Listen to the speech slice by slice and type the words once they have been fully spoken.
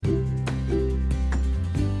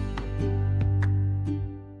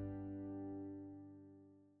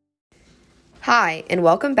Hi, and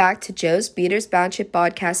welcome back to Joe's Beaters Boundship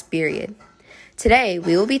podcast period. Today,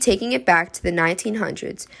 we will be taking it back to the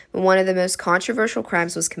 1900s when one of the most controversial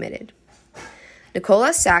crimes was committed.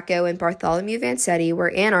 Nicola Sacco and Bartholomew Vanzetti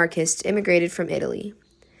were anarchists immigrated from Italy.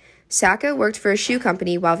 Sacco worked for a shoe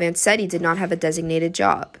company while Vanzetti did not have a designated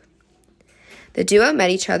job. The duo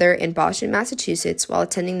met each other in Boston, Massachusetts while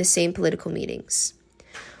attending the same political meetings.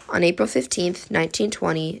 On April 15,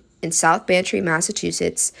 1920, in South Bantry,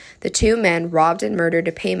 Massachusetts, the two men robbed and murdered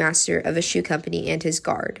a paymaster of a shoe company and his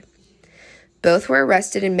guard. Both were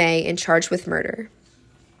arrested in May and charged with murder.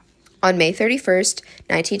 On May 31,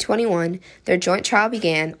 1921, their joint trial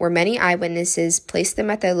began, where many eyewitnesses placed them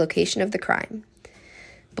at the location of the crime.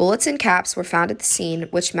 Bullets and caps were found at the scene,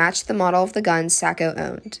 which matched the model of the guns Sacco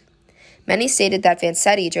owned. Many stated that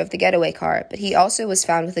Vanzetti drove the getaway car, but he also was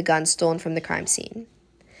found with a gun stolen from the crime scene.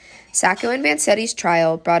 Sacco and Vanzetti's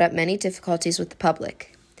trial brought up many difficulties with the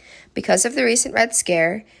public. Because of the recent Red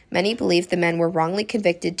Scare, many believed the men were wrongly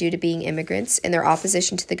convicted due to being immigrants and their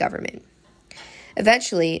opposition to the government.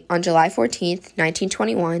 Eventually, on July 14,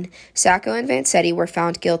 1921, Sacco and Vanzetti were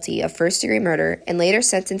found guilty of first-degree murder and later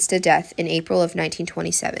sentenced to death in April of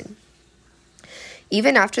 1927.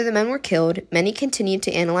 Even after the men were killed, many continued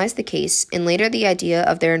to analyze the case, and later the idea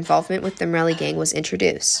of their involvement with the Morelli Gang was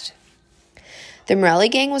introduced. The Morelli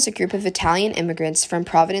Gang was a group of Italian immigrants from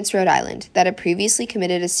Providence, Rhode Island, that had previously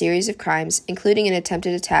committed a series of crimes, including an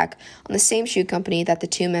attempted attack on the same shoe company that the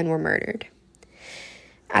two men were murdered.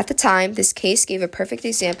 At the time, this case gave a perfect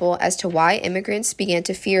example as to why immigrants began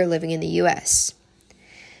to fear living in the U.S.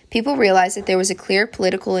 People realized that there was a clear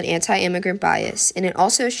political and anti-immigrant bias, and it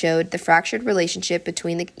also showed the fractured relationship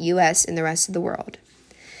between the U.S. and the rest of the world.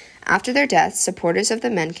 After their deaths, supporters of the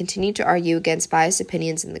men continued to argue against biased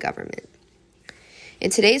opinions in the government. In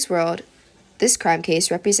today's world, this crime case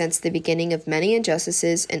represents the beginning of many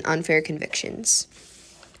injustices and unfair convictions.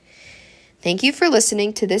 Thank you for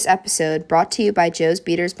listening to this episode brought to you by Joe's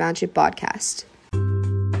Beaters Boundship podcast.